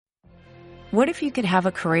What if you could have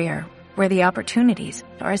a career where the opportunities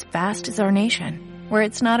are as vast as our nation, where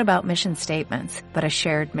it's not about mission statements, but a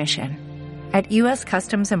shared mission? At U.S.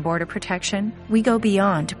 Customs and Border Protection, we go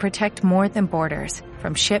beyond to protect more than borders.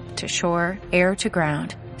 From ship to shore, air to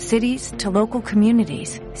ground, cities to local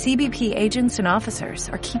communities, CBP agents and officers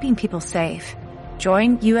are keeping people safe.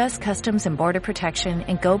 Join U.S. Customs and Border Protection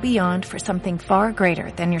and go beyond for something far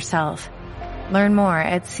greater than yourself. Learn more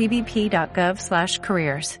at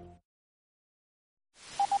cbp.gov/careers.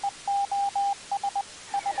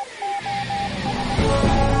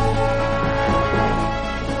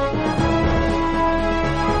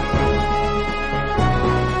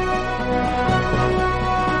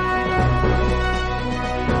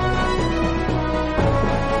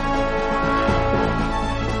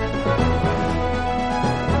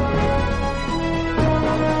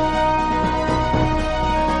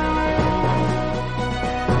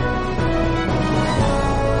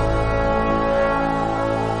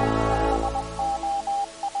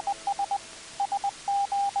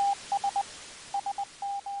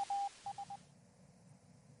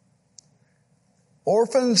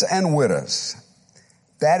 Orphans and widows.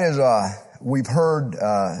 That is, we've heard,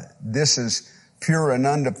 this is pure and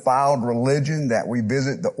undefiled religion, that we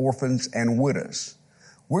visit the orphans and widows.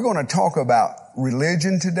 We're going to talk about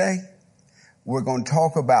religion today. We're going to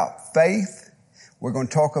talk about faith. We're going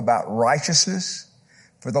to talk about righteousness.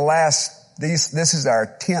 For the this is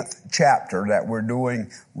our 10th chapter that we're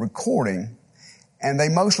doing recording, and they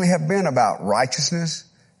mostly have been about righteousness,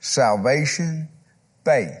 salvation,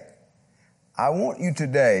 faith. I want you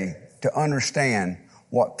today to understand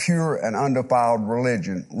what pure and undefiled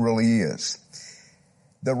religion really is.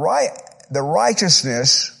 The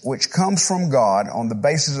righteousness which comes from God on the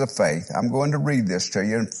basis of faith, I'm going to read this to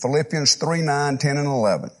you in Philippians 3:9, 10, and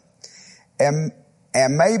 11. And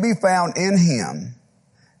may be found in him,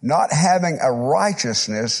 not having a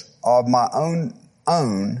righteousness of my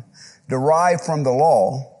own derived from the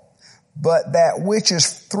law, but that which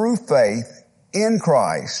is through faith in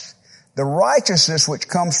Christ, the righteousness which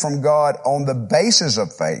comes from God on the basis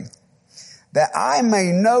of faith, that I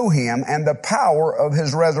may know him and the power of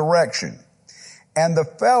his resurrection and the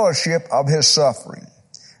fellowship of his suffering,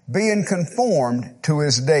 being conformed to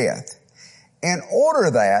his death, in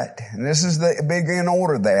order that, and this is the big in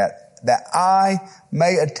order that I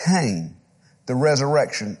may attain the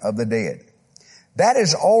resurrection of the dead. That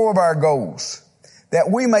is all of our goals,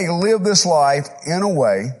 that we may live this life in a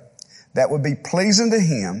way that would be pleasing to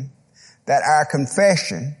him, that our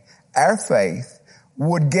confession, our faith,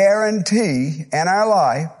 would guarantee, and our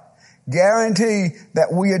life, guarantee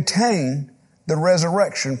that we attain the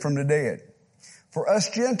resurrection from the dead. For us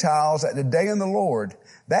Gentiles, at the day in the Lord,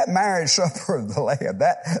 that marriage supper of the Lamb,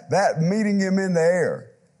 that meeting him in the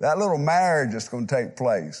air, that little marriage that's going to take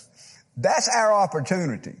place, that's our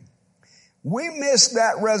opportunity. We miss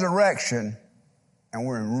that resurrection, and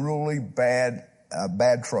we're in really bad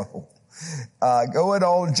trouble. Going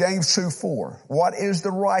on, James 2:4. What is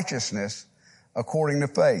the righteousness according to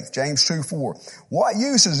faith? James 2:4. What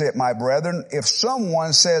use is it, my brethren, if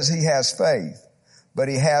someone says he has faith, but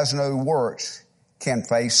he has no works? Can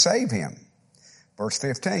faith save him? Verse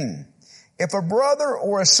 15. If a brother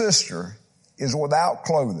or a sister is without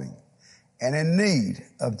clothing and in need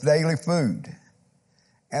of daily food,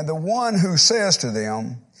 and the one who says to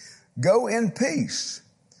them, go in peace,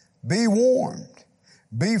 be warmed,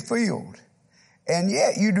 be filled, and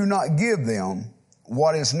yet you do not give them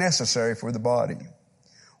what is necessary for the body,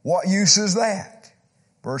 what use is that?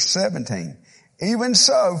 Verse 17. Even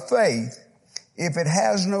so, faith, if it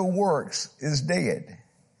has no works, is dead.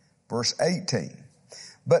 Verse 18.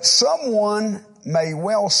 But someone may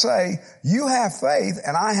well say, you have faith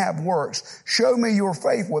and I have works. Show me your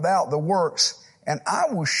faith without the works, and I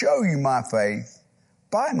will show you my faith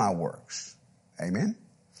by my works. Amen.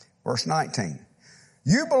 Verse 19.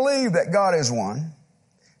 You believe that God is one.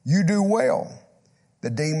 You do well. The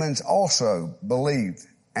demons also believe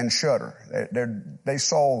and shudder. They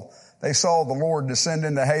saw the Lord descend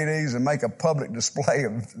into Hades and make a public display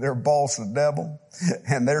of their boss, the devil,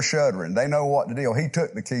 and they're shuddering. They know what to do. He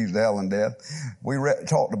took the keys to hell and death. We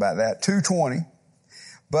talked about that. 2:20.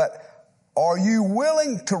 But are you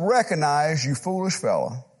willing to recognize, you foolish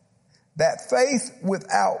fellow, that faith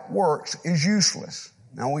without works is useless?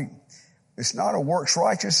 Now it's not a works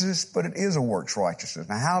righteousness, but it is a works righteousness.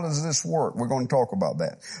 Now how does this work? We're going to talk about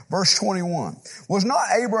that. Verse 21. Was not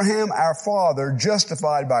Abraham our father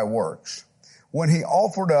justified by works when he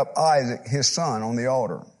offered up Isaac his son on the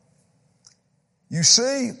altar? You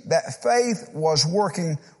see that faith was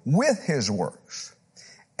working with his works.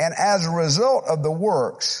 And as a result of the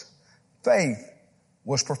works, faith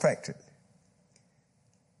was perfected.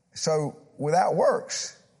 So without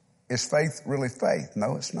works, is faith really faith?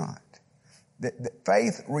 No, it's not. The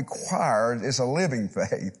faith requires, it's a living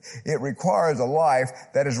faith. It requires a life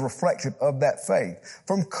that is reflective of that faith.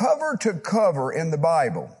 From cover to cover in the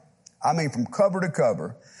Bible, from cover to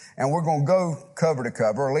cover, and we're going to go cover to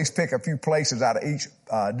cover, or at least pick a few places out of each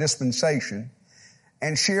dispensation,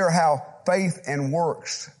 and share how faith and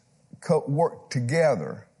works work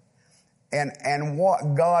together, and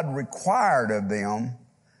what God required of them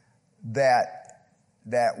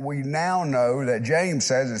that we now know that James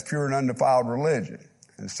says is pure and undefiled religion.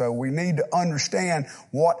 And so we need to understand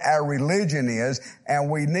what our religion is, and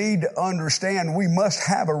we need to understand we must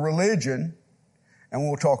have a religion, and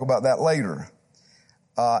we'll talk about that later.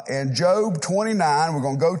 In Job 29,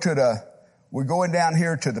 we're going down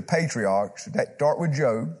here to the patriarchs that start with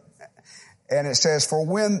Job. And it says, for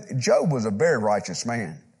when Job was a very righteous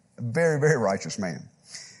man, a very, very righteous man.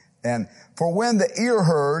 And for when the ear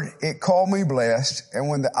heard, it called me blessed. And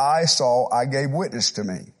when the eye saw, I gave witness to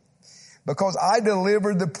me. Because I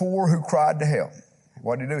delivered the poor who cried to help.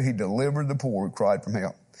 What did he do? He delivered the poor who cried from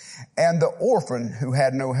help. And the orphan who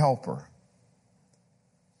had no helper.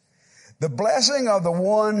 The blessing of the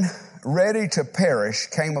one ready to perish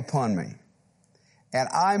came upon me. And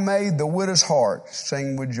I made the widow's heart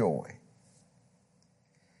sing with joy.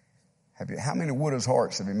 How many widow's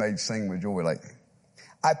hearts have you made sing with joy lately?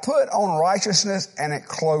 I put on righteousness and it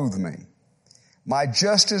clothed me. My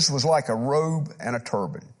justice was like a robe and a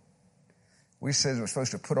turban. We said we're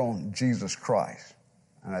supposed to put on Jesus Christ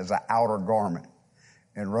and as an outer garment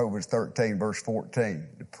in Romans 13 verse 14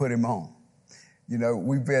 to put him on. You know,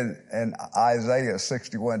 we've been in Isaiah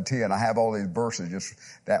 61:10. I have all these verses just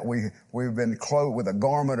that we've been clothed with a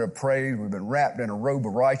garment of praise. We've been wrapped in a robe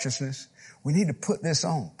of righteousness. We need to put this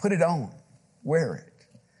on. Put it on. Wear it.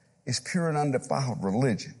 It's pure and undefiled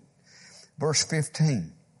religion. Verse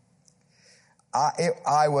 15.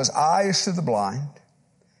 I was eyes to the blind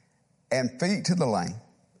and feet to the lame.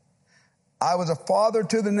 I was a father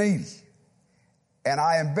to the needy, and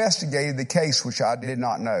I investigated the case which I did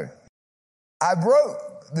not know. I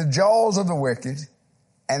broke the jaws of the wicked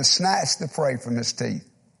and snatched the prey from his teeth.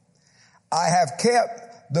 I have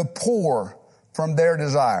kept the poor from their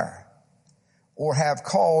desire, or have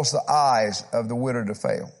caused the eyes of the widow to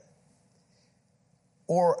fail,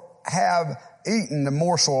 or have eaten the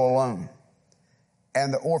morsel alone,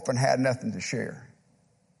 and the orphan had nothing to share.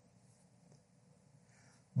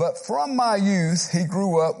 But from my youth he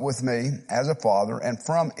grew up with me as a father, and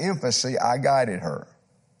from infancy I guided her.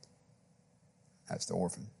 That's the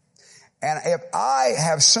orphan. And if I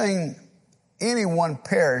have seen anyone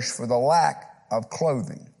perish for the lack of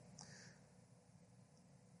clothing,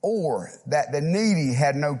 or that the needy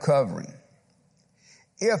had no covering,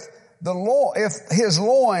 if his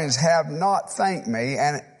loins have not thanked me,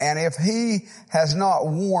 and if he has not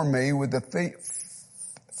warmed me with the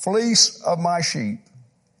fleece of my sheep,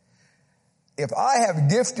 if I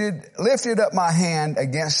have lifted up my hand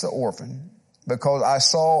against the orphan, because I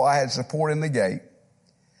saw I had support in the gate,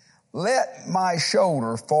 let my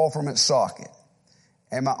shoulder fall from its socket,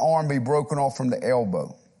 and my arm be broken off from the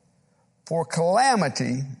elbow. For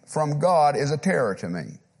calamity from God is a terror to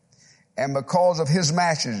me, and because of his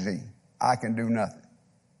majesty, I can do nothing.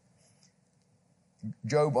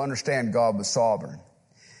 Job understood God was sovereign.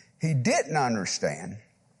 He didn't understand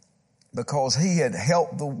because he had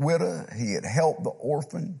helped the widow, he had helped the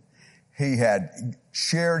orphan, he had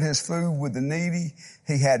shared his food with the needy,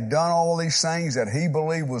 he had done all these things that he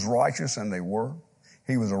believed was righteous, and they were.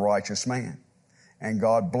 He was a righteous man. And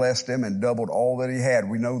God blessed him and doubled all that he had.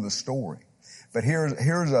 We know the story. But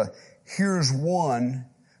here's one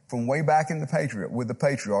from way back in with the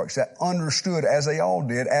patriarchs that understood, as they all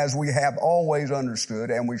did, as we have always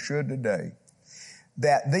understood, and we should today,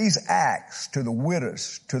 that these acts to the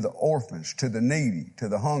widows, to the orphans, to the needy, to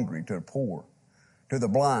the hungry, to the poor, to the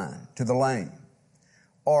blind, to the lame,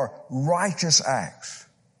 are righteous acts.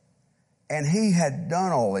 And he had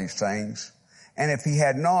done all these things. And if he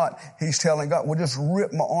had not, he's telling God, well, just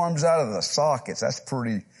rip my arms out of the sockets. That's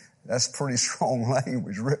pretty strong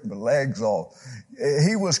language, rip my legs off.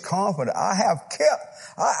 He was confident. I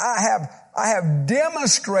have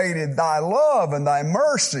demonstrated thy love and thy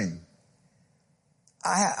mercy.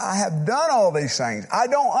 I have done all these things. I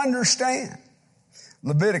don't understand.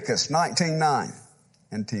 Leviticus 19:9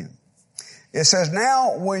 and 10. It says,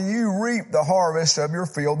 now when you reap the harvest of your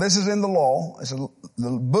field, this is in the law, it's the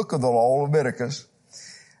book of the law, Leviticus,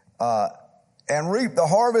 and reap the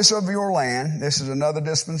harvest of your land, this is another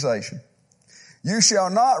dispensation, you shall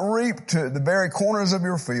not reap to the very corners of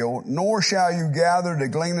your field, nor shall you gather the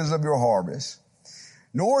gleanings of your harvest,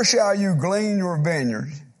 nor shall you glean your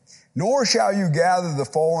vineyard, Nor shall you gather the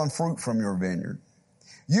fallen fruit from your vineyard.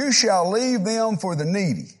 You shall leave them for the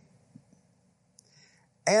needy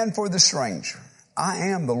and for the stranger. I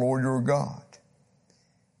am the Lord your God.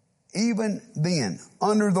 Even then,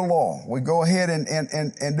 under the law, we go ahead and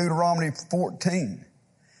Deuteronomy 14,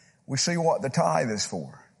 we see what the tithe is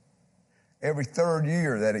for. Every third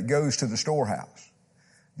year that it goes to the storehouse.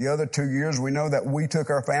 The other 2 years, we know that we took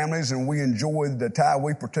our families and we enjoyed the tithe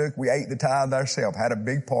we partook. We ate the tithe ourselves, had a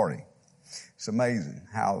big party. It's amazing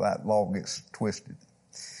how that law gets twisted.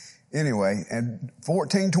 Anyway, and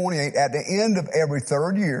 14:28, at the end of every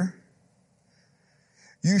third year,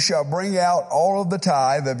 you shall bring out all of the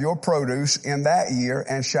tithe of your produce in that year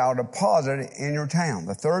and shall deposit it in your town.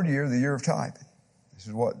 The third year, the year of tithing. This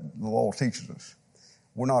is what the law teaches us.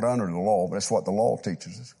 We're not under the law, but it's what the law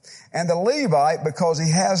teaches us. And the Levite, because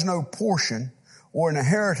he has no portion or an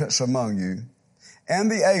inheritance among you,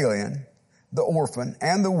 and the alien, the orphan,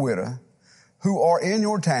 and the widow, who are in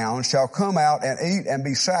your town, shall come out and eat and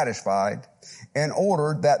be satisfied, in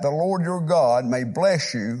order that the Lord your God may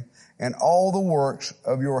bless you in all the works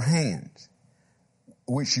of your hands,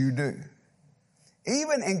 which you do.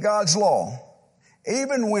 Even in God's law,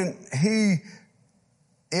 even when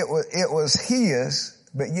it was His,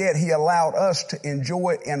 but yet He allowed us to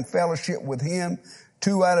enjoy it in fellowship with Him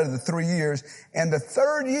 2 out of the 3 years. And the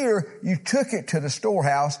third year, you took it to the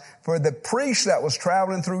storehouse for the priest that was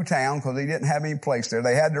traveling through town, because they didn't have any place there.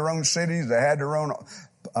 They had their own cities. They had their own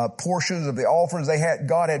portions of the offerings.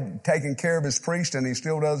 God had taken care of His priest, and He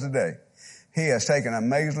still does today. He has taken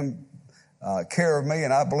amazing care of me,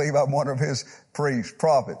 and I believe I'm one of His priests,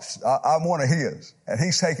 prophets. I'm one of His, and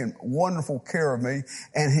He's taken wonderful care of me,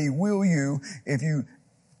 and He will you if you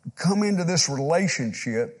come into this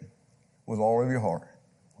relationship with all of your heart,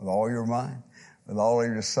 with all your mind, with all of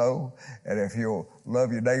your soul, and if you'll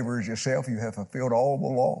love your neighbor as yourself, you have fulfilled all the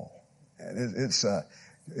law. And it's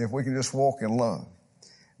if we can just walk in love.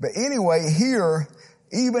 But anyway, here,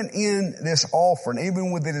 even in this offering,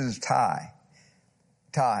 even with it as tithe,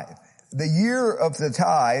 the year of the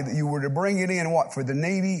tithe, you were to bring it in what? For the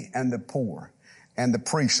needy and the poor and the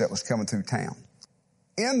priest that was coming through town.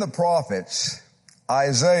 In the prophets,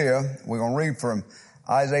 Isaiah, we're going to read from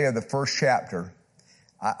Isaiah, the first chapter.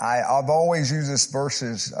 I've always used this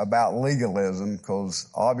verses about legalism because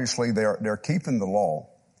obviously they're keeping the law,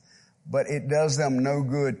 but it does them no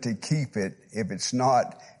good to keep it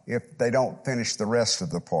if they don't finish the rest of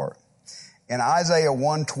the part. In Isaiah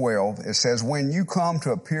 1:12, it says, when you come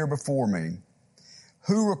to appear before me,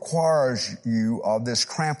 who requires you of this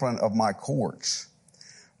trampling of my courts?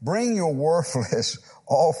 Bring your worthless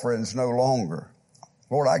offerings no longer.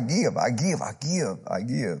 Lord, I give.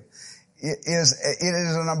 It is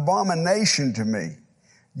an abomination to me.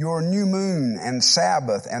 Your new moon and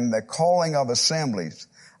Sabbath and the calling of assemblies.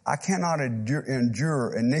 I cannot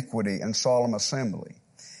endure iniquity and solemn assembly.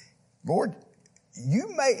 Lord,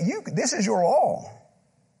 this is your law,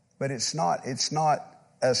 but it's not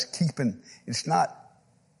us keeping, it's not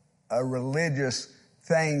a religious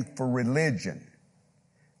thing for religion.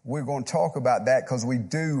 We're going to talk about that because we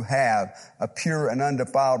do have a pure and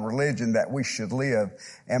undefiled religion that we should live.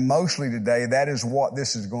 And mostly today, that is what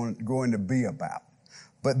this is going to be about.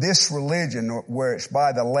 But this religion where it's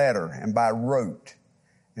by the letter and by rote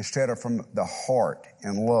instead of from the heart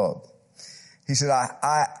and love. He said,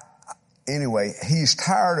 anyway, he's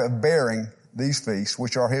tired of bearing these feasts,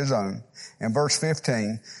 which are his own. In verse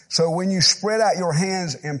 15, so when you spread out your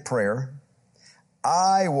hands in prayer,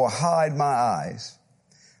 I will hide my eyes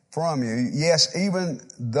from you. Yes, even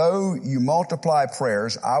though you multiply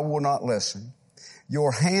prayers, I will not listen.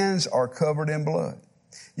 Your hands are covered in blood.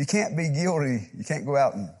 You can't be guilty. You can't go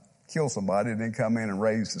out and kill somebody and then come in and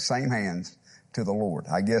raise the same hands to the Lord.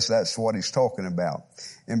 I guess that's what he's talking about.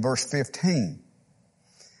 In verse 15,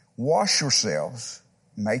 wash yourselves,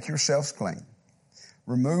 make yourselves clean.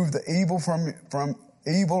 Remove the evil from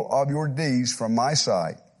evil of your deeds from my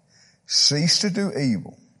sight. Cease to do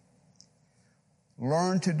evil.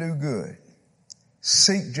 Learn to do good.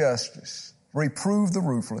 Seek justice. Reprove the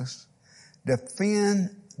ruthless.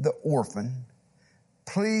 Defend the orphan.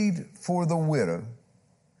 Plead for the widow.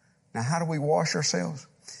 Now, how do we wash ourselves?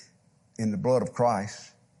 In the blood of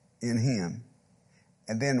Christ, in Him.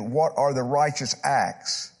 And then what are the righteous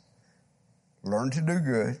acts? Learn to do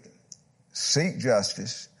good. Seek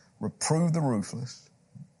justice. Reprove the ruthless.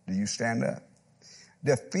 Do you stand up?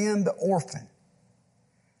 Defend the orphan.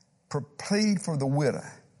 Plead for the widow.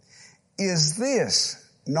 Is this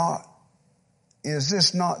not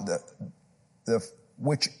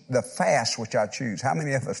the fast which I choose? How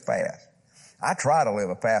many of us fast? I try to live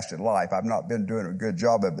a fasted life. I've not been doing a good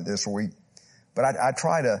job of it this week, but I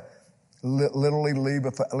try to literally live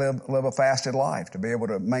a fasted life to be able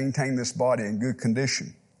to maintain this body in good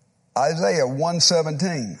condition. Isaiah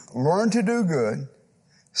 1:17, learn to do good,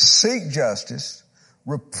 seek justice,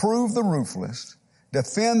 reprove the ruthless,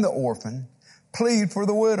 defend the orphan, plead for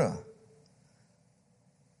the widow.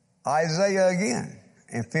 Isaiah again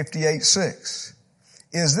in 58:6,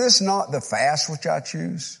 is this not the fast which I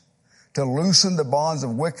choose? To loosen the bonds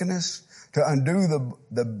of wickedness, to undo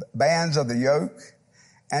the bands of the yoke,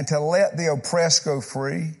 and to let the oppressed go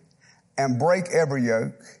free and break every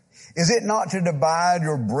yoke? Is it not to divide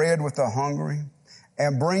your bread with the hungry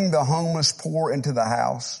and bring the homeless poor into the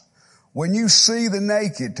house? When you see the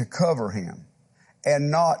naked, to cover him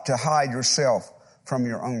and not to hide yourself from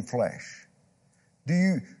your own flesh. Do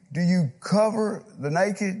you cover the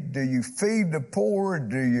naked? Do you feed the poor?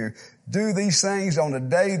 Do you do these things on the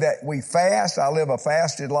day that we fast? I live a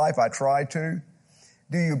fasted life. I try to.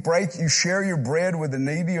 Do you share your bread with the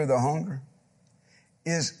needy or the hungry?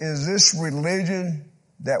 Is this religion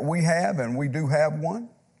that we have, and we do have one?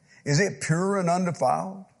 Is it pure and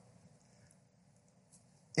undefiled?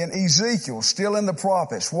 In Ezekiel, still in the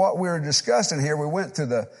prophets, what we're discussing here, we went to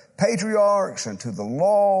the patriarchs and to the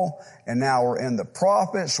law, and now we're in the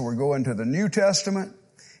prophets, so we're going to the New Testament,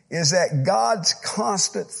 is that God's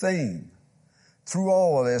constant theme through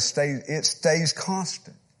all of this stays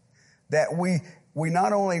constant. That we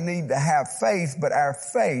not only need to have faith, but our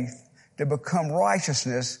faith to become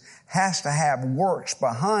righteousness has to have works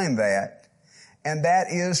behind that, and that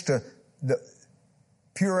is to the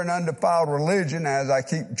pure and undefiled religion, as I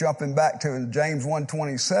keep jumping back to James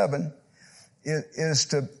 1:27, is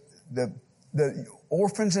to the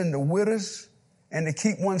orphans and the widows, and to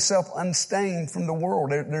keep oneself unstained from the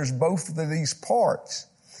world. There's both of these parts.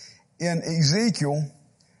 In Ezekiel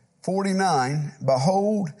 49,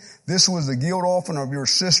 behold, this was the guilt offering of your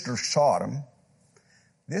sister Sodom.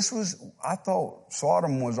 I thought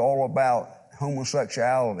Sodom was all about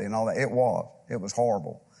homosexuality and all that. It was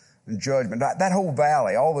horrible. And judgment. That whole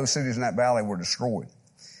valley, all those cities in that valley were destroyed.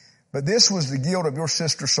 But this was the guilt of your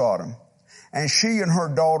sister Sodom. And she and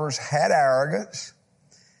her daughters had arrogance,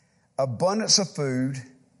 abundance of food,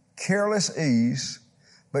 careless ease,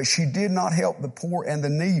 but she did not help the poor and the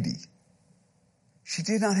needy. She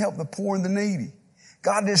did not help the poor and the needy.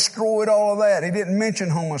 God destroyed all of that. He didn't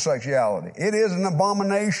mention homosexuality. It is an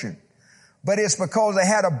abomination. But it's because they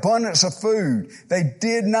had abundance of food. They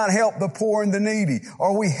did not help the poor and the needy.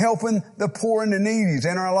 Are we helping the poor and the needy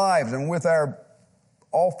in our lives and with our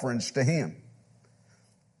offerings to Him?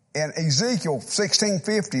 In Ezekiel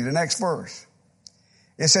 16:50, the next verse,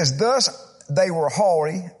 it says, thus they were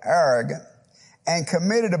haughty, arrogant, and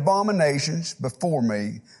committed abominations before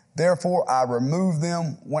me. Therefore I removed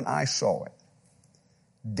them when I saw it.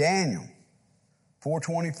 Daniel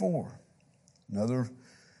 4:24, another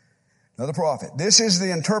prophet. This is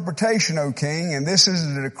the interpretation, O king, and this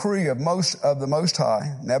is the decree of the Most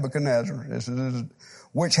High, Nebuchadnezzar,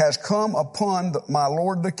 which has come upon my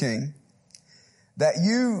Lord the king, that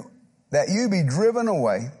you be driven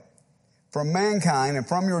away from mankind and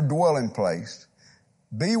from your dwelling place,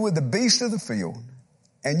 be with the beasts of the field,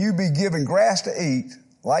 and you be given grass to eat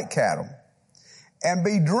like cattle, and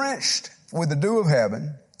be drenched with the dew of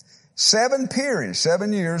heaven. 7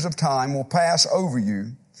 years of time will pass over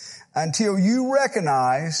you, until you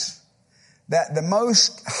recognize that the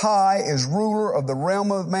Most High is ruler of the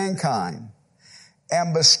realm of mankind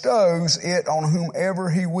and bestows it on whomever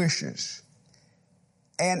He wishes.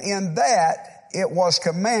 And in that it was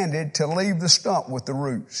commanded to leave the stump with the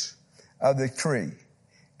roots of the tree,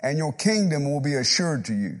 and your kingdom will be assured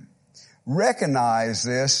to you. Recognize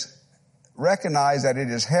this. Recognize that it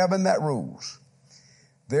is heaven that rules.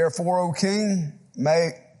 Therefore, O king,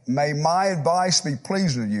 may my advice be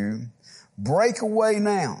pleasing to you. Break away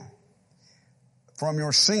now from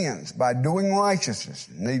your sins by doing righteousness.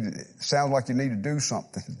 Sounds like you need to do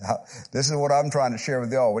something. This is what I'm trying to share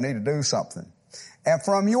with y'all. We need to do something. And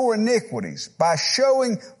from your iniquities by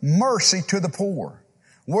showing mercy to the poor.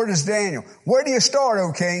 Where does Daniel? Where do you start,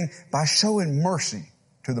 O king? By showing mercy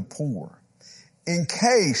to the poor. In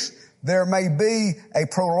case there may be a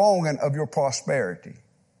prolonging of your prosperity.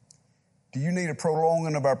 Do you need a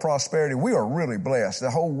prolonging of our prosperity? We are really blessed.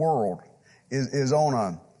 The whole world is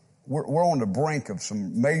we're on the brink of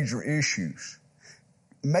some major issues.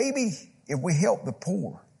 Maybe if we help the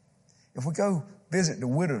poor, if we go visit the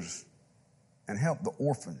widows and help the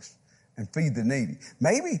orphans and feed the needy,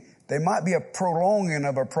 maybe there might be a prolonging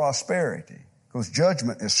of our prosperity, because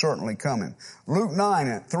judgment is certainly coming. Luke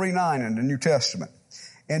 3:9 in the New Testament.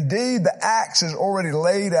 Indeed, the axe is already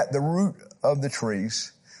laid at the root of the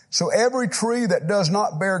trees. So every tree that does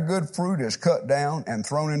not bear good fruit is cut down and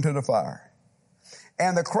thrown into the fire.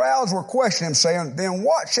 And the crowds were questioning him, saying, then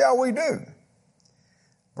what shall we do?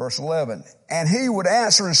 Verse 11, and he would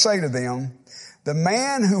answer and say to them, the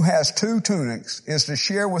man who has 2 tunics is to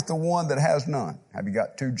share with the one that has none. Have you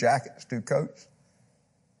got 2 jackets, 2 coats?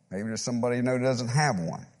 Maybe there's somebody you know that doesn't have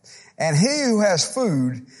one. And he who has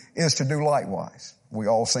food is to do likewise. We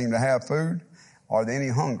all seem to have food. Are there any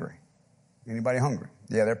hungry? Anybody hungry?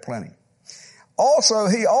 Yeah, there are plenty. Also,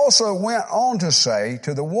 he also went on to say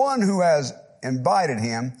to the one who has invited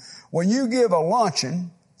him, when you give a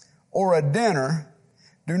luncheon or a dinner,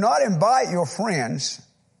 do not invite your friends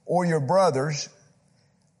or your brothers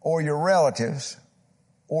or your relatives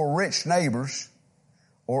or rich neighbors,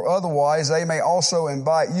 or otherwise they may also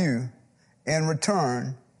invite you. In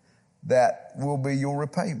return, that will be your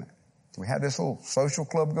repayment. We have this little social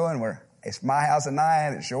club going where it's my house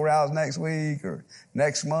tonight, it's your house next week or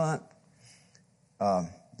next month.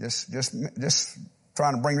 Just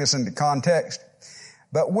trying to bring this into context.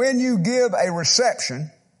 But when you give a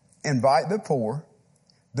reception, invite the poor,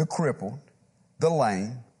 the crippled, the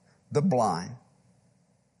lame, the blind.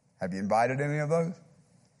 Have you invited any of those?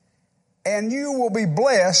 And you will be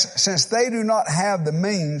blessed, since they do not have the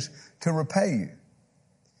means to repay you.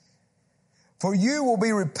 For you will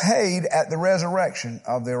be repaid at the resurrection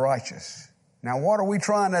of the righteous. Now what are we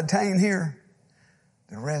trying to attain here?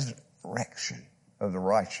 The resurrection of the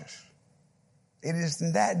righteous. It is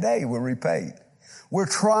in that day we're repaid. We're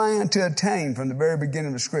trying to attain, from the very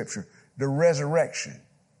beginning of Scripture, the resurrection.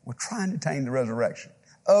 We're trying to attain the resurrection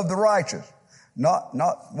of the righteous. Not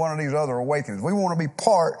one of these other awakenings. We want to be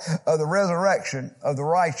part of the resurrection of the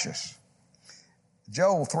righteous.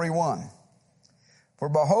 Joel 3:1. For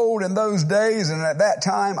behold, in those days and at that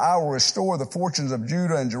time I will restore the fortunes of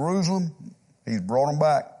Judah and Jerusalem. He's brought them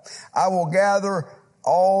back. I will gather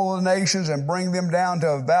all the nations and bring them down to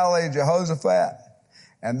a valley of Jehoshaphat.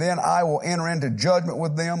 And then I will enter into judgment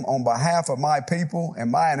with them on behalf of my people and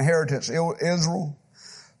my inheritance Israel,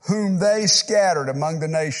 whom they scattered among the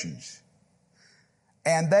nations.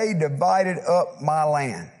 And they divided up my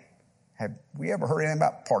land. Have we ever heard anything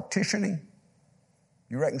about partitioning?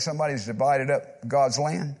 You reckon somebody's divided up God's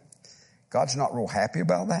land? God's not real happy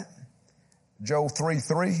about that. Joel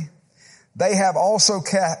 3:3. They have also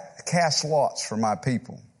cast lots for my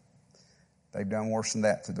people. They've done worse than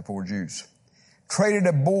that to the poor Jews. Traded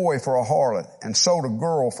a boy for a harlot and sold a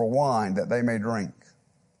girl for wine that they may drink.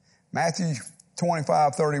 Matthew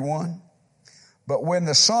 25:31. But when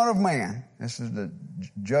the Son of Man, this is the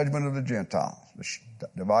judgment of the Gentiles,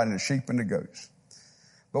 dividing the sheep and the goats.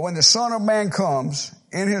 But when the Son of Man comes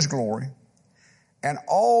in his glory and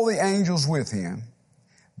all the angels with him,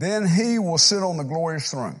 then he will sit on the glorious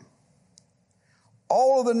throne.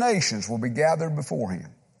 All of the nations will be gathered before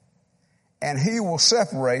him, and he will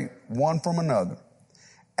separate one from another,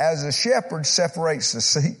 as the shepherd separates the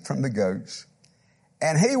sheep from the goats,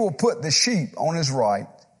 and he will put the sheep on his right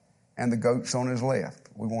and the goats on his left.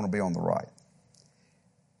 We want to be on the right.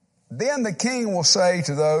 Then the king will say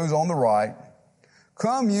to those on the right,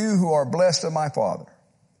 come you who are blessed of my Father,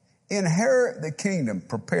 inherit the kingdom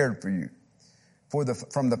prepared for you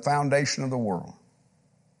from the foundation of the world.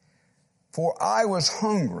 For I was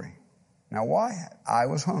hungry. Now why? I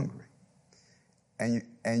was hungry.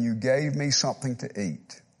 And you gave me something to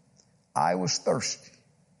eat. I was thirsty.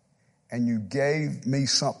 And you gave me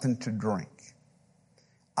something to drink.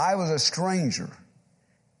 I was a stranger.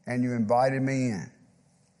 And you invited me in.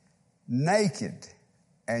 Naked.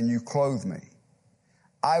 And you clothed me.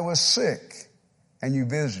 I was sick. And you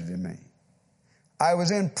visited me. I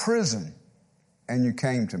was in prison. And you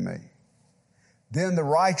came to me. Then the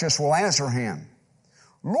righteous will answer him,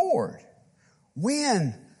 Lord,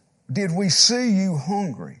 when did we see you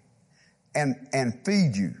hungry and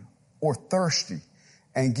feed you, or thirsty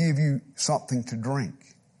and give you something to drink?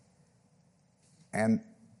 And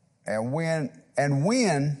when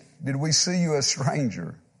did we see you a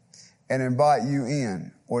stranger and invite you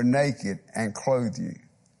in, or naked and clothe you?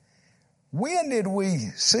 When did we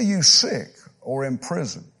see you sick or in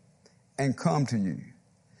prison and come to you?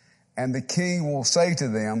 And the king will say to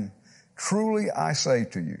them, truly I say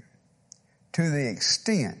to you, to the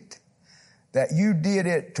extent that you did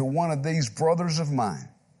it to one of these brothers of mine,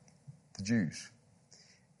 the Jews,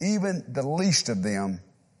 even the least of them,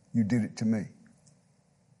 you did it to me.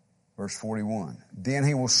 Verse 41. Then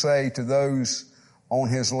he will say to those on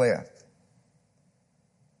his left,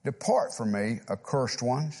 depart from me, accursed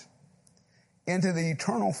ones, into the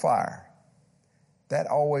eternal fire. That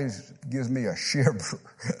always gives me a shiver.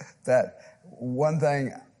 That one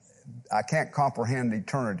thing I can't comprehend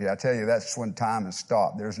eternity. I tell you, that's when time has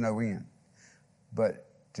stopped. There's no end. But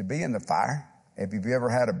to be in the fire, if you've ever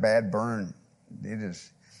had a bad burn, it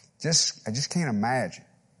is just, I just can't imagine.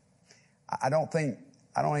 I don't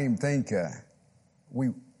even think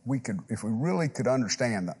we could, if we really could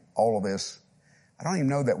understand all of this, I don't even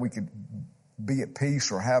know that we could be at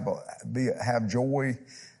peace or have joy,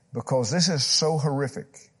 because this is so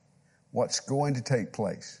horrific, what's going to take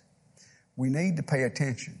place. We need to pay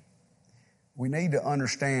attention. We need to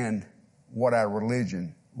understand what our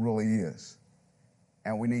religion really is.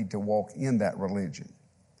 And we need to walk in that religion.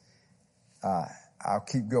 I'll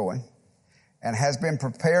keep going. And has been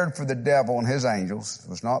prepared for the devil and his angels. It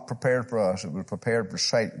was not prepared for us. It was prepared for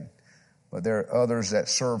Satan. But there are others that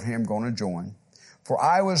serve him going to join. For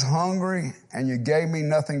I was hungry and you gave me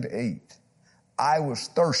nothing to eat. I was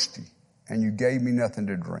thirsty and you gave me nothing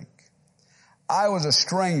to drink. I was a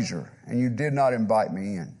stranger and you did not invite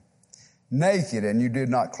me in. Naked and you did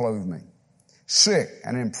not clothe me. Sick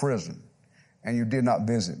and in prison and you did not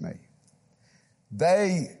visit me.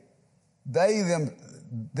 Then they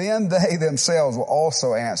themselves will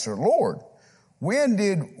also answer, Lord, when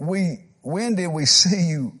did we see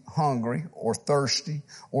you hungry or thirsty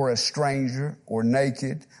or a stranger or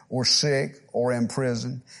naked or sick or in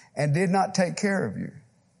prison and did not take care of you?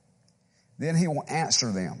 Then he will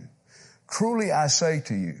answer them, truly I say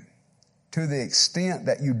to you, to the extent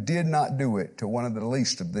that you did not do it to one of the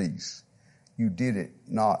least of these, you did it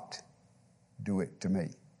not do it to me.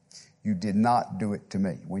 You did not do it to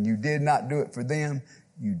me. When you did not do it for them,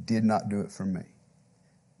 you did not do it for me.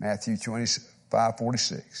 Matthew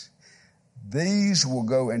 25:46. These will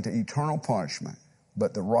go into eternal punishment,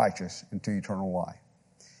 but the righteous into eternal life.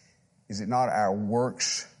 Is it not our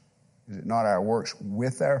works? Is it not our works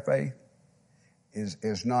with our faith? Faith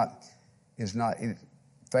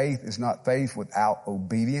is not faith without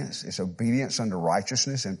obedience. It's obedience unto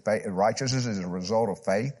righteousness, and righteousness is a result of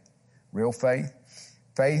faith, real faith.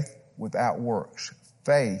 Faith without works.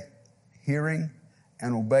 Faith, hearing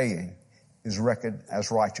and obeying, is reckoned as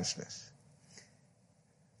righteousness.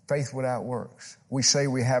 Faith without works. We say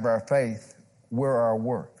we have our faith. Where are our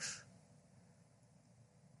works?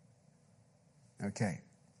 Okay.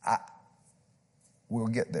 We'll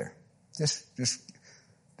get there.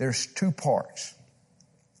 There's two parts.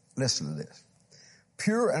 Listen to this.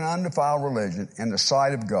 Pure and undefiled religion in the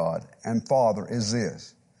sight of God and Father is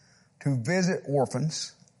this: to visit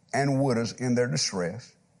orphans and widows in their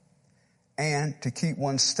distress, and to keep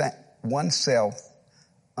oneself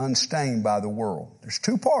unstained by the world. There's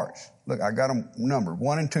two parts. Look, I got them numbered,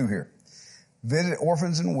 1 and 2 here. Visit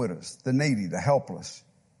orphans and widows, the needy, the helpless,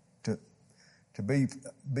 to be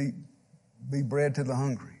bread to the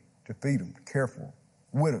hungry, to feed them, to care for them.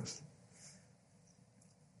 Widows,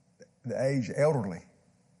 the aged, elderly,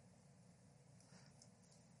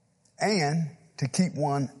 and to keep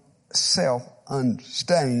oneself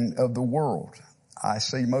unstained of the world. I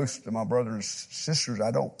see most of my brothers and sisters,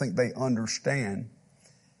 I don't think they understand.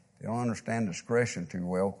 They don't understand discretion too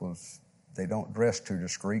well because they don't dress too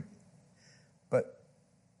discreet. But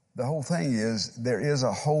the whole thing is, there is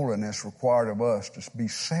a holiness required of us to be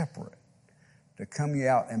separate. To come ye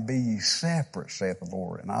out and be ye separate, saith the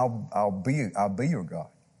Lord, and I'll be your God.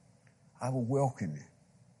 I will welcome you.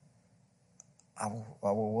 I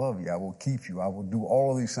will love you. I will keep you. I will do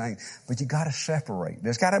all of these things. But you got to separate.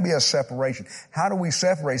 There's got to be a separation. How do we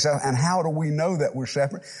separate? And how do we know that we're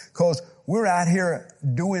separate? Because we're out here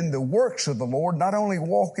doing the works of the Lord, not only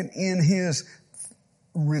walking in His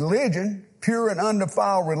religion, pure and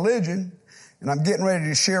undefiled religion. And I'm getting ready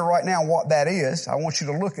to share right now what that is. I want you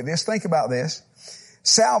to look at this. Think about this.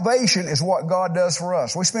 Salvation is what God does for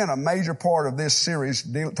us. We spent a major part of this series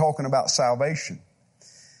talking about salvation.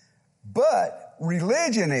 But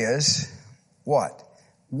religion is what?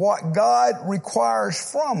 What God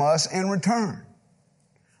requires from us in return.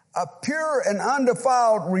 A pure and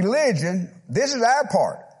undefiled religion, this is our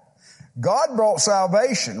part. God brought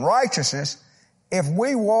salvation, righteousness. If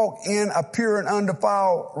we walk in a pure and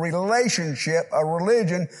undefiled relationship, a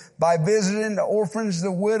religion, by visiting the orphans,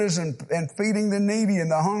 the widows, and feeding the needy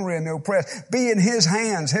and the hungry and the oppressed, being His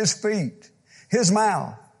hands, His feet, His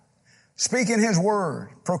mouth, speaking His word,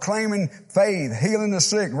 proclaiming faith, healing the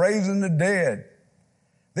sick, raising the dead.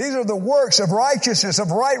 These are the works of righteousness,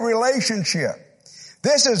 of right relationship.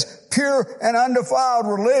 This is pure and undefiled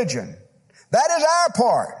religion. That is our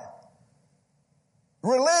part.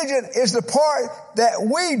 Religion is the part that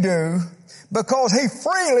we do because He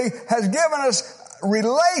freely has given us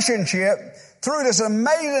relationship through this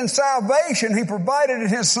amazing salvation He provided in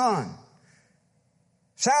His Son.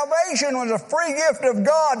 Salvation was a free gift of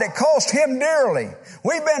God that cost Him dearly.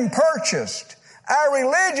 We've been purchased. Our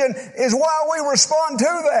religion is why we respond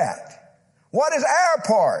to that. What is our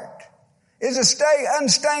part? Is to stay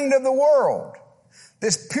unstained of the world.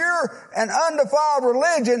 This pure and undefiled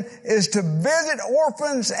religion is to visit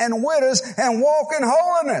orphans and widows and walk in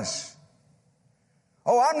holiness.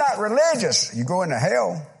 Oh, I'm not religious. You go into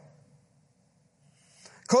hell.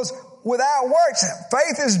 Because without works,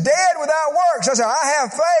 faith is dead without works. I say, I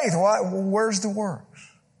have faith. Well, where's the works?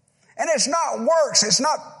 And it's not works.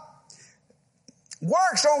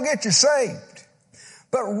 Works don't get you saved.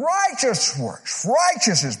 But righteous works,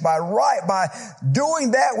 righteousness by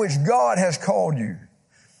doing that which God has called you.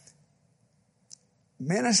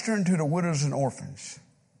 Ministering to the widows and orphans.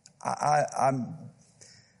 Our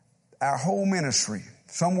whole ministry,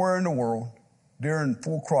 somewhere in the world, during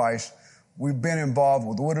full Christ, we've been involved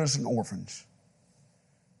with widows and orphans.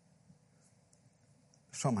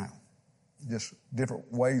 Somehow. Just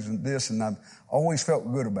different ways than this, and I've always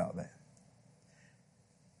felt good about that.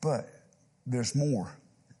 But there's more.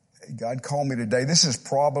 God called me today. This is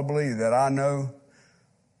probably that I know,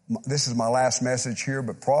 this is my last message here,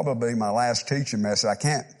 but probably my last teaching message. I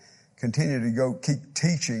can't continue to keep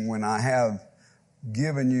teaching when I have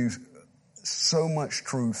given you so much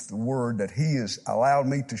truth, the word that He has allowed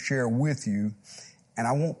me to share with you. And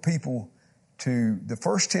I want people to, the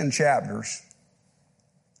first 10 chapters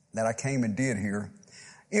that I came and did here,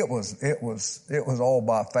 it was all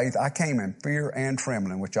by faith. I came in fear and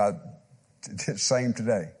trembling, which I did same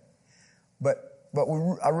today. But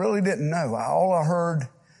I really didn't know. All I heard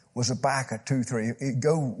was Habakkuk 2:3.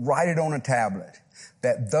 Go write it on a tablet,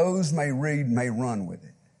 that those may read may run with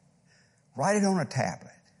it. Write it on a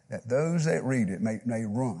tablet, that those that read it may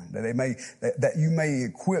run, that you may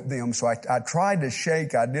equip them. So I tried to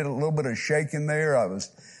shake. I did a little bit of shaking there.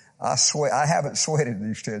 I haven't sweated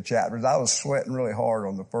these 10 chapters. I was sweating really hard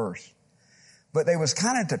on the first. But they was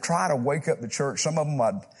kind of to try to wake up the church. Some of them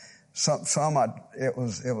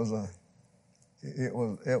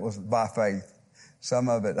it was by faith. Some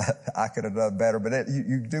of it I could have done better, but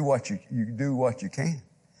you do what you can.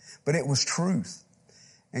 But it was truth.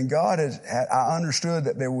 And I understood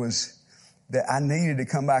that I needed to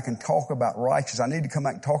come back and talk about righteousness. I needed to come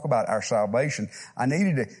back and talk about our salvation. I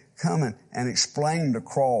needed to come and explain the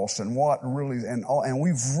cross and what really, and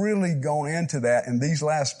we've really gone into that in these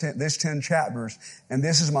 10 chapters. And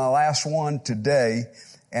this is my last one today.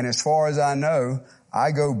 And as far as I know,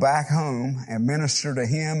 I go back home and minister to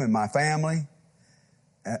Him and my family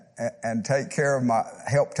and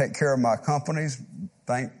help take care of my companies.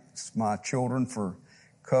 Thanks my children for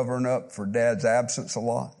covering up for Dad's absence a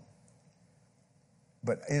lot.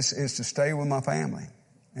 But it's to stay with my family.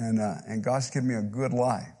 And God's given me a good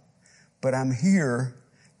life. But I'm here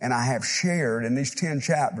and I have shared in these 10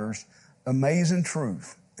 chapters amazing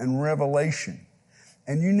truth and revelation.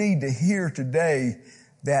 And you need to hear today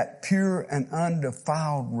that pure and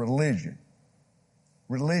undefiled religion.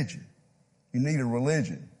 Religion. You need a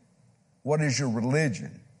religion. What is your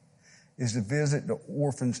religion? Is to visit the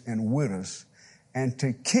orphans and widows and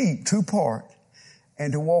to keep two-part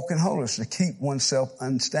and to walk in holiness, to keep oneself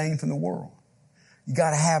unstained from the world. You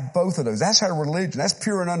got to have both of those. That's our religion. That's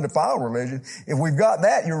pure and undefiled religion. If we've got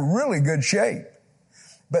that, you're in really good shape.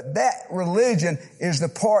 But that religion is the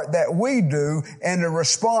part that we do and the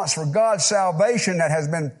response for God's salvation that has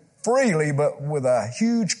been freely, but with a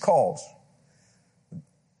huge cost.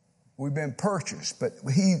 We've been purchased, but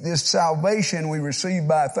this salvation we receive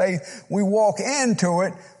by faith, we walk into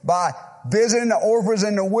it by visiting the orphans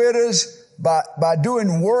and the widows, by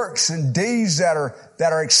doing works and deeds that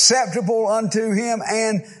are acceptable unto Him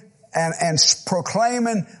and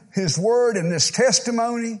proclaiming His word and this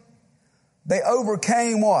testimony. They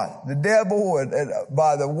overcame what? The devil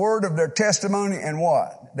by the word of their testimony and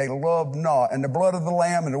what? They loved not. And the blood of the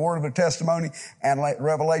Lamb and the word of their testimony and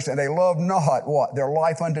revelation. And they loved not what? Their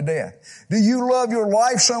life unto death. Do you love your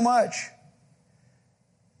life so much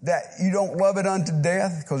that you don't love it unto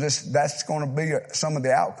death? Because that's going to be some of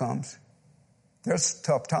the outcomes. There's a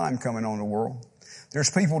tough time coming on the world. There's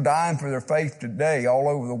people dying for their faith today all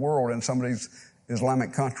over the world in some of these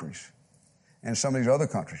Islamic countries. And some of these other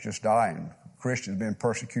countries just dying. Christians being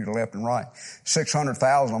persecuted left and right.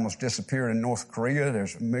 600,000 almost disappeared in North Korea.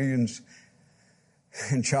 There's millions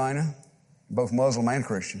in China, both Muslim and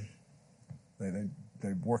Christian.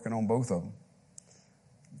 They're working on both of them.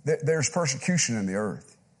 There's persecution in the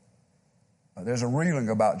earth. There's a reeling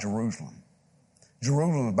about Jerusalem.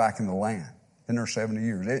 Jerusalem is back in the land. Been there 70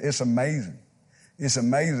 years. It's amazing. It's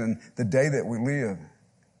amazing the day that we live.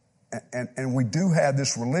 And we do have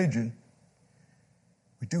this religion.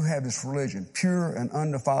 We do have this religion, pure and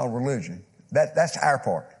undefiled religion. That's our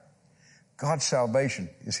part. God's salvation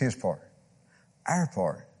is his part. Our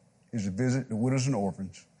part is to visit the widows and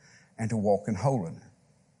orphans and to walk in holiness.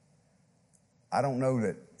 I don't know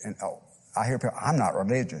that, I hear people, I'm not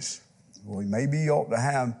religious. Well, maybe you ought to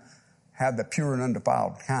have the pure and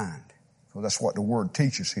undefiled kind, because that's what the word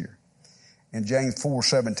teaches here. In James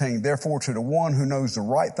 4:17, therefore to the one who knows the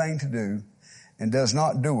right thing to do and does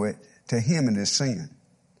not do it, to him it is sin.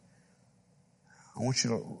 I want you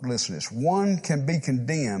to listen to this. One can be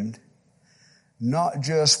condemned not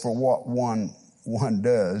just for what one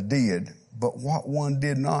did, but what one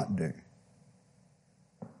did not do.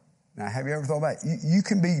 Now, have you ever thought about it? You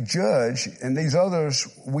can be judged, and these others,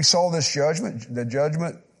 we saw this judgment, the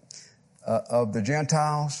judgment of the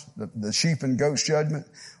Gentiles, the sheep and goats judgment.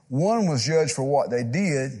 One was judged for what they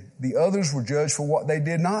did. The others were judged for what they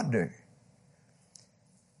did not do.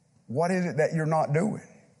 What is it that you're not doing?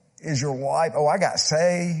 Is your life, I got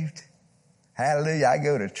saved. Hallelujah. I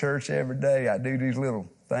go to church every day. I do these little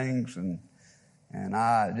things and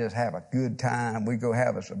I just have a good time. We go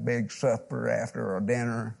have us a big supper after our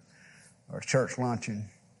dinner or church luncheon.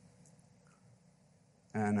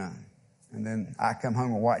 And then I come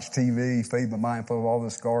home and watch TV, feed my mind full of all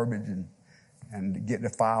this garbage and get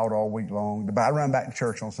defiled all week long. But I run back to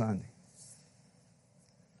church on Sunday.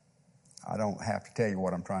 I don't have to tell you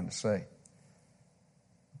what I'm trying to say.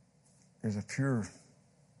 There's a pure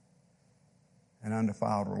and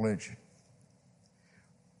undefiled religion.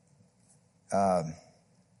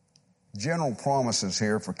 General promises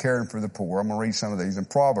here for caring for the poor. I'm going to read some of these. In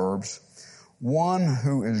Proverbs, one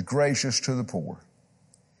who is gracious to the poor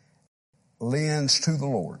lends to the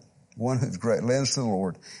Lord. One who's great lends to the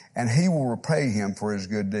Lord, and he will repay him for his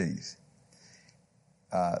good deeds.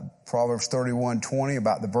 Proverbs 31:20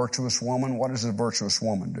 about the virtuous woman. What does the virtuous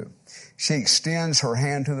woman do? She extends her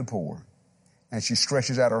hand to the poor, and she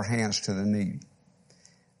stretches out her hands to the needy.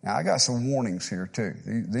 Now, I got some warnings here, too.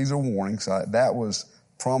 These are warnings. That was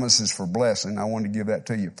promises for blessing. I wanted to give that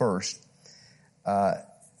to you first.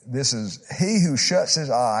 This is, he who shuts his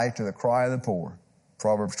eye to the cry of the poor,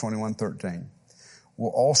 Proverbs 21:13, will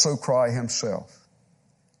also cry himself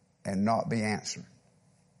and not be answered.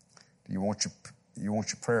 Do you want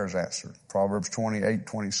your prayers answered? Proverbs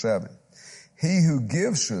 28:27. He who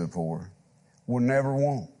gives to the poor will never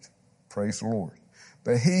want. Praise the Lord.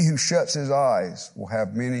 But he who shuts his eyes will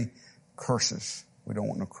have many curses. We don't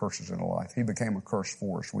want no curses in our life. He became a curse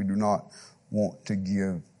for us. We do not want to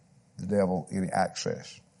give the devil any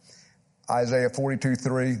access. Isaiah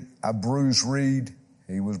 42:3, a bruised reed,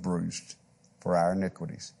 he was bruised for our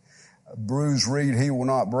iniquities. A bruised reed he will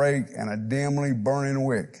not break, and a dimly burning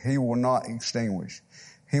wick he will not extinguish.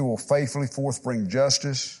 He will faithfully forth bring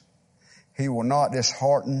justice. He will not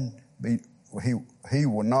he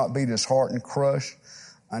will not be disheartened, crushed,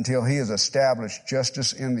 until he has established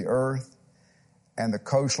justice in the earth, and the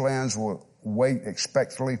coastlands will wait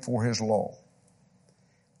expectantly for his law.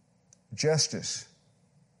 Justice.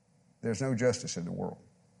 There's no justice in the world.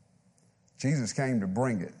 Jesus came to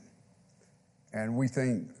bring it. And we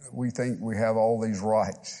think we have all these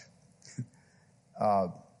rights.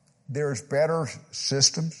 There's better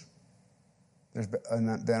systems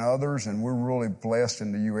than others, and we're really blessed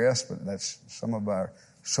in the U.S., but that's some of our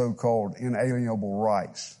so-called inalienable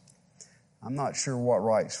rights. I'm not sure what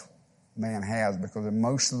rights man has, because in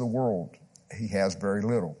most of the world, he has very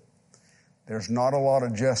little. There's not a lot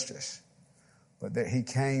of justice, but that he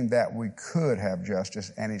came that we could have justice,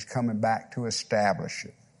 and he's coming back to establish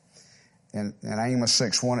it. In Amos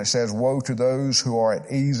 6:1, it says, woe to those who are at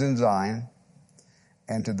ease in Zion,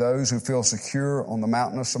 and to those who feel secure on the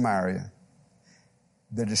mountain of Samaria,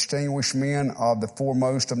 the distinguished men of the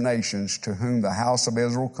foremost of nations, to whom the house of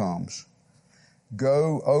Israel comes.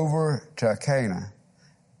 Go over to Cana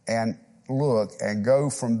and look, and go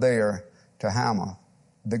from there to Hamath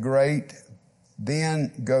the great,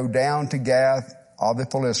 then go down to Gath of the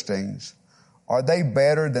Philistines. Are they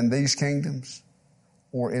better than these kingdoms?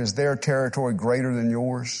 Or is their territory greater than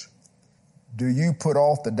yours? Do you put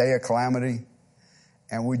off the day of calamity?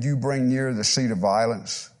 And would you bring near the seat of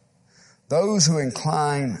violence? Those who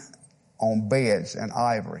incline on beds and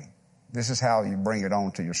ivory. This is how you bring it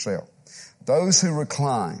on to yourself. Those who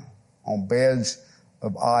recline on beds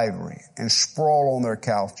of ivory and sprawl on their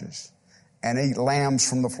couches and eat lambs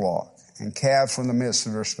from the flock and calves from the midst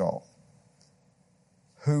of their stall.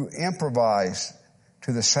 Who improvise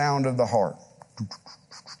to the sound of the harp.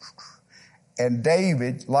 And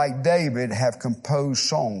David, like David, have composed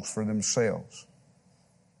songs for themselves.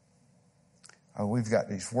 Oh, we've got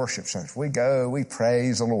these worship songs. We go, we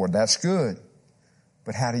praise the Lord. That's good.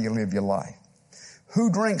 But how do you live your life?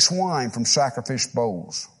 Who drinks wine from sacrificial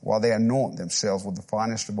bowls while they anoint themselves with the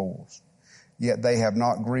finest of oils? Yet they have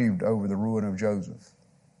not grieved over the ruin of Joseph.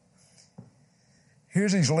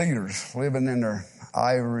 Here's these leaders living in their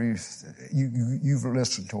ivories. You've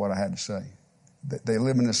listened to what I had to say. They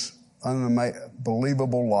live in this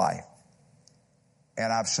unbelievable life.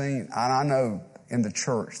 And I've seen, and I know in the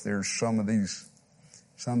church there's some of these,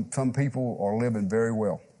 some people are living very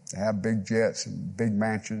well. They have big jets and big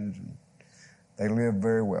mansions and they live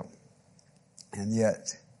very well. And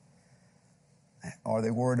yet, are they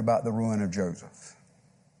worried about the ruin of Joseph?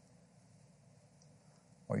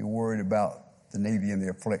 Are you worried about the needy and the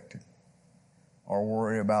afflicted? Or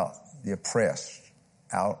worried about the oppressed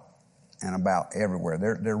out and about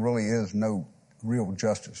everywhere? There really is no real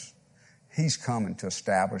justice. He's coming to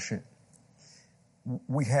establish it.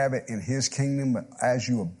 We have it in His kingdom, but as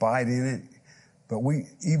you abide in it, but we,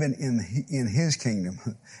 even in His kingdom,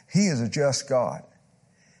 He is a just God.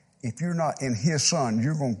 If you're not in His Son,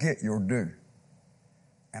 you're going to get your due.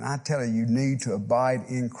 And I tell you, you need to abide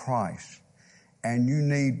in Christ. And you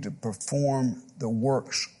need to perform the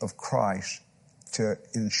works of Christ to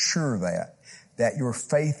ensure that your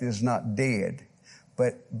faith is not dead.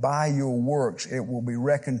 But by your works, it will be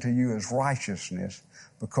reckoned to you as righteousness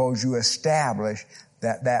because you establish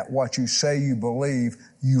that what you say you believe,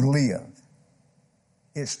 you live.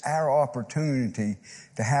 It's our opportunity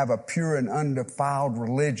to have a pure and undefiled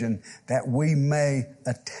religion that we may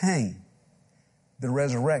attain the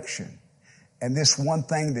resurrection. And this one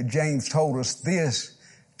thing that James told us, this,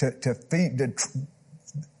 to feed, to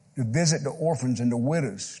visit the orphans and the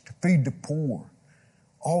widows, to feed the poor.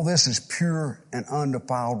 All this is pure and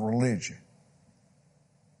undefiled religion.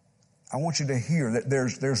 I want you to hear that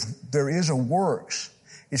there is a works.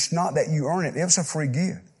 It's not that you earn it. It's a free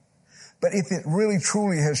gift. But if it really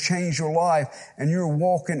truly has changed your life and you're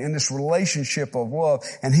walking in this relationship of love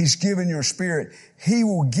and He's given your spirit, He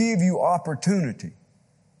will give you opportunity.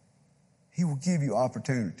 He will give you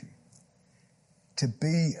opportunity to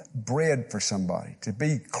be bread for somebody, to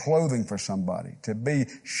be clothing for somebody, to be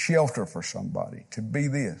shelter for somebody, to be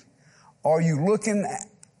this. Are you looking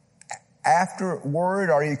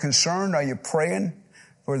afterward? Are you concerned? Are you praying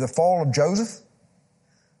for the fall of Joseph?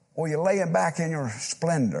 Or are you laying back in your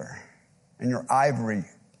splendor, in your ivory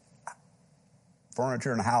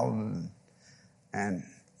furniture and houses and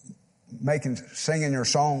singing your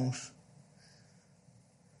songs?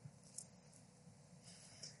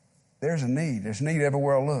 There's a need. There's need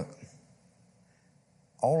everywhere I look.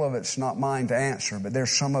 All of it's not mine to answer, but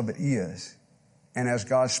there's some of it is. And as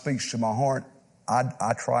God speaks to my heart,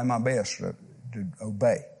 I try my best to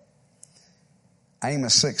obey.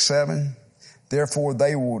 Amos 6:7. Therefore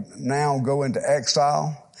they will now go into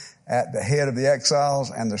exile. At the head of the exiles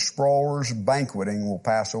and the spoilers banqueting will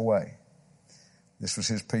pass away. This was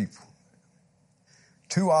His people.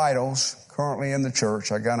 2 idols currently in the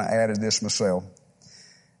church, I kind of added this myself,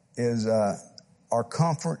 is our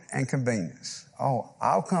comfort and convenience. Oh,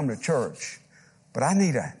 I'll come to church, but I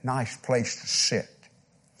need a nice place to sit.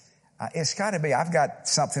 It's got to be, I've got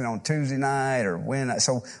something on Tuesday night or when,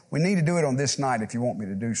 so we need to do it on this night if you want me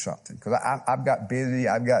to do something. Because I've got busy,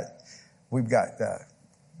 we've got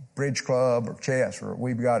bridge club or chess, or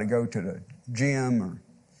we've got to go to the gym, or,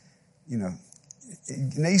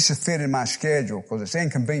 it needs to fit in my schedule because it's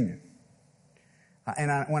inconvenient.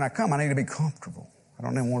 And when I come, I need to be comfortable. I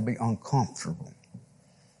don't even want to be uncomfortable.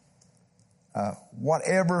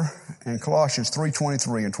 Whatever, in Colossians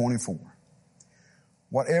 3:23 and 24,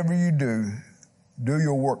 whatever you do, do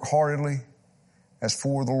your work heartily as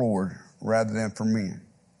for the Lord rather than for men,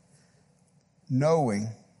 knowing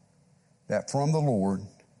that from the Lord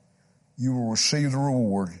you will receive the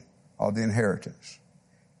reward of the inheritance.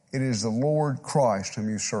 It is the Lord Christ whom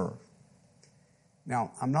you serve.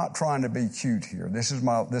 Now, I'm not trying to be cute here. This is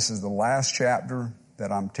the last chapter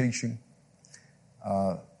that I'm teaching.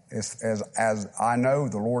 As I know,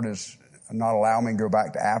 the Lord is not allowing me to go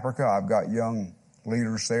back to Africa. I've got young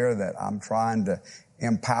leaders there that I'm trying to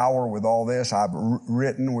empower with all this.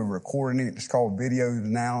 We're recording it. It's called videos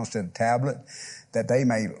now instead of tablet, that they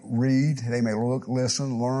may read, they may look,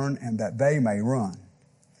 listen, learn, and that they may run.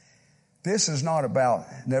 This is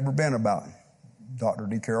never been about Dr.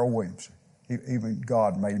 D. Carroll Williamson. Even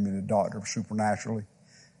God made me the doctor supernaturally.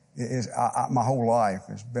 My whole life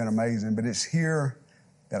has been amazing, but it's here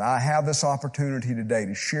that I have this opportunity today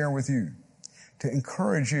to share with you, to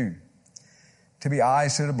encourage you, to be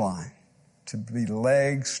eyes to the blind, to be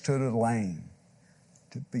legs to the lame,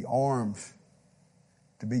 to be arms,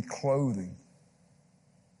 to be clothing,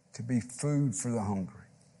 to be food for the hungry.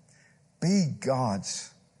 Be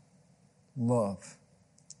God's love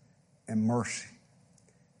and mercy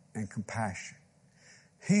and compassion.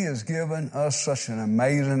 He has given us such an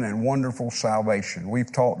amazing and wonderful salvation.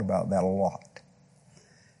 We've talked about that a lot.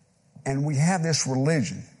 And we have this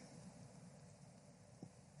religion,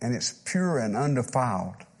 and it's pure and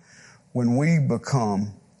undefiled when we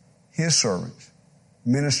become His servants,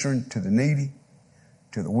 ministering to the needy,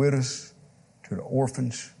 to the widows, to the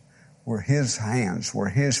orphans. We're His hands, we're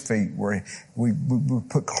His feet, we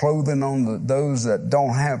put clothing on those that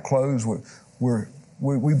don't have clothes.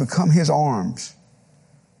 We become His arms.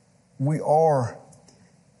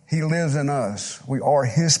 He lives in us. We are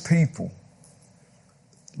His people.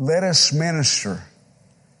 Let us minister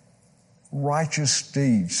righteous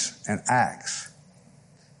deeds and acts.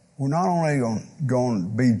 We're not only going to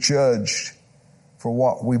be judged for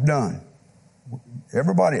what we've done.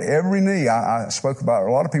 Everybody, every knee, I spoke about,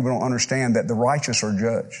 a lot of people don't understand that the righteous are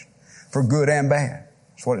judged for good and bad.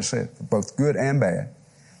 That's what it said, for both good and bad.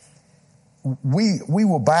 We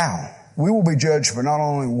will bow. We will be judged for not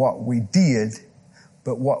only what we did,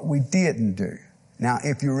 but what we didn't do. Now,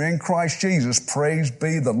 if you're in Christ Jesus, praise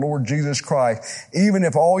be the Lord Jesus Christ. Even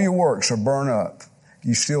if all your works are burned up,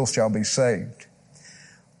 you still shall be saved.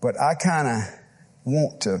 But I kind of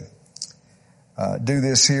want to do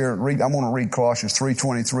this here. I want to read Colossians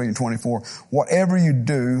 3:23 and 24. Whatever you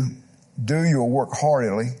do, do your work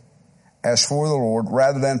heartily as for the Lord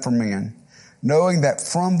rather than for men, knowing that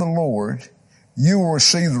from the Lord you will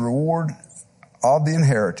receive the reward of the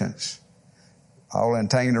inheritance. I will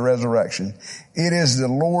attain the resurrection. It is the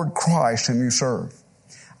Lord Christ whom you serve.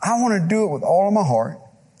 I want to do it with all of my heart,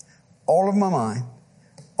 all of my mind,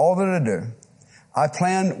 all that I do. I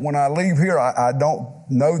plan when I leave here, I don't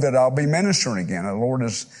know that I'll be ministering again. The Lord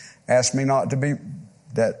has asked me not to be,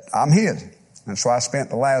 that I'm His. And so I spent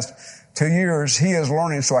the last 2 years, He is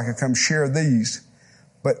learning so I could come share these.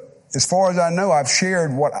 But as far as I know, I've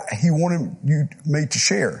shared what He wanted me to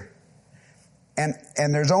share. And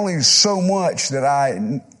there's only so much that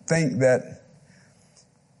I think that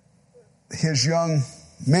His young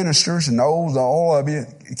ministers and those, all of you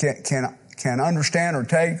can understand or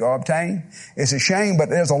take or obtain. It's a shame, but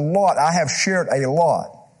there's a lot. I have shared a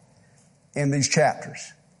lot in these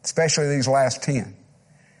chapters, especially these last 10.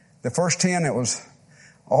 The first 10, it was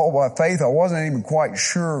all by faith. I wasn't even quite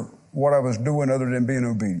sure what I was doing other than being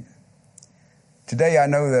obedient. Today I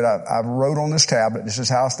know that I've wrote on this tablet, this is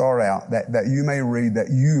how I start out, that you may read, that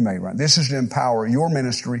you may run. This is to empower your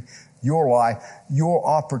ministry, your life, your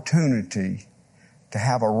opportunity to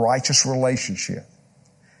have a righteous relationship.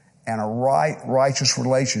 And a righteous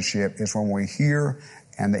relationship is when we hear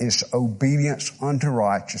and it's obedience unto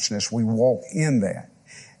righteousness. We walk in that.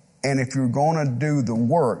 And if you're going to do the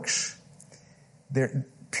works,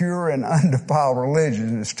 pure and undefiled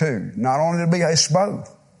religion is too. Not only to be, it's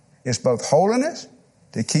both. It's both holiness,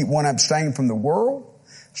 to keep one abstained from the world.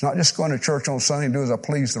 It's not just going to church on Sunday and do as I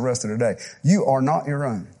please the rest of the day. You are not your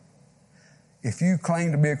own. If you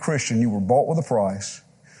claim to be a Christian, you were bought with a price.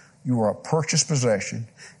 You are a purchased possession.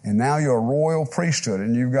 And now you're a royal priesthood,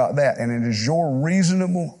 and you've got that. And it is your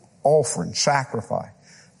reasonable offering, sacrifice,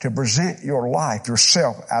 to present your life,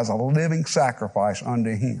 yourself, as a living sacrifice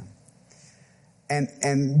unto Him. And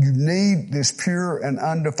you need this pure and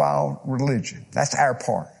undefiled religion. That's our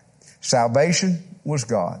part. Salvation was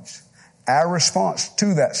God's. Our response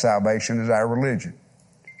to that salvation is our religion.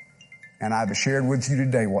 And I've shared with you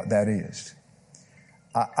today what that is.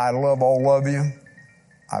 I love all of you.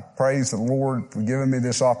 I praise the Lord for giving me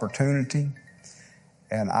this opportunity.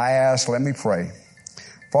 And I ask, let me pray.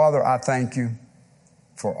 Father, I thank you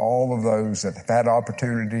for all of those that have had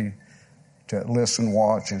opportunity to listen,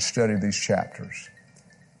 watch, and study these chapters.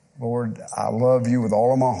 Lord, I love you with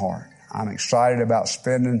all of my heart. I'm excited about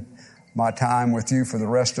spending my time with you for the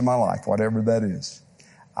rest of my life, whatever that is.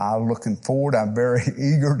 I'm looking forward. I'm very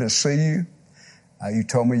eager to see you. You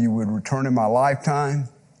told me you would return in my lifetime,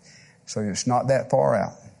 so it's not that far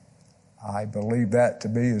out. I believe that to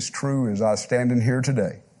be as true as I stand in here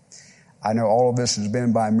today. I know all of this has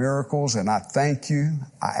been by miracles, and I thank you.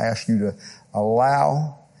 I ask you to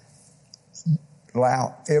allow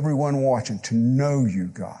everyone watching to know you,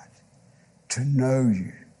 God, to know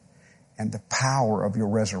you and the power of your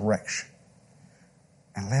resurrection.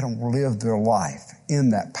 And let them live their life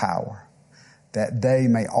in that power, that they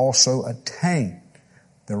may also attain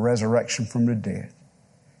the resurrection from the dead.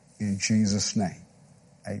 In Jesus' name,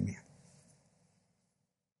 amen.